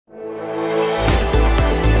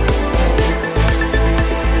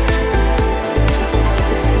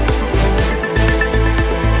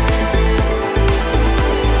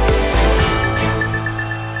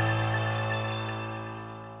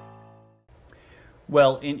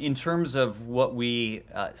Well, in terms of what we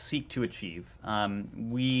seek to achieve,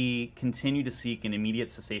 we continue to seek an immediate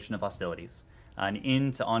cessation of hostilities, an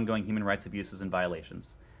end to ongoing human rights abuses and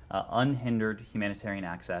violations, unhindered humanitarian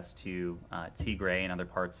access to Tigray and other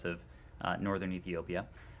parts of northern Ethiopia,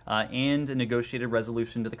 and a negotiated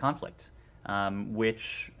resolution to the conflict,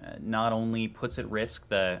 which not only puts at risk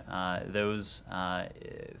those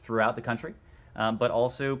throughout the country, but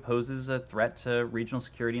also poses a threat to regional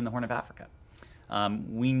security in the Horn of Africa.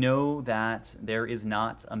 We know that there is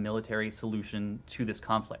not a military solution to this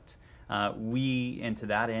conflict. And to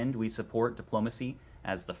that end, we support diplomacy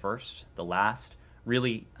as the first, the last,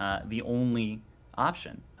 really the only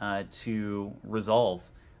option to resolve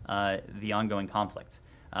the ongoing conflict.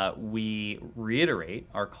 We reiterate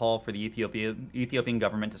our call for the Ethiopian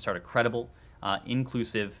government to start a credible,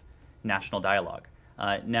 inclusive national dialogue.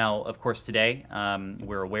 Now, of course, today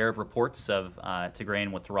we're aware of reports of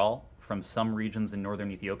Tigrayan withdrawal from some regions in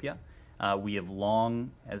northern Ethiopia. We have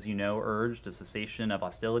long, as you know, urged a cessation of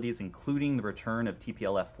hostilities, including the return of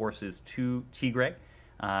TPLF forces to Tigray.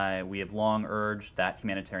 We have long urged that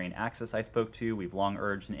humanitarian access I spoke to. We've long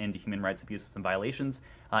urged an end to human rights abuses and violations,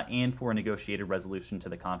 and for a negotiated resolution to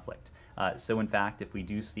the conflict. So in fact, if we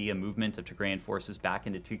do see a movement of Tigrayan forces back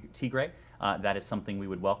into Tigray, that is something we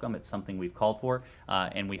would welcome. It's something we've called for,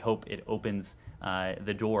 and we hope it opens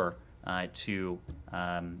the door to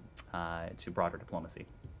broader diplomacy.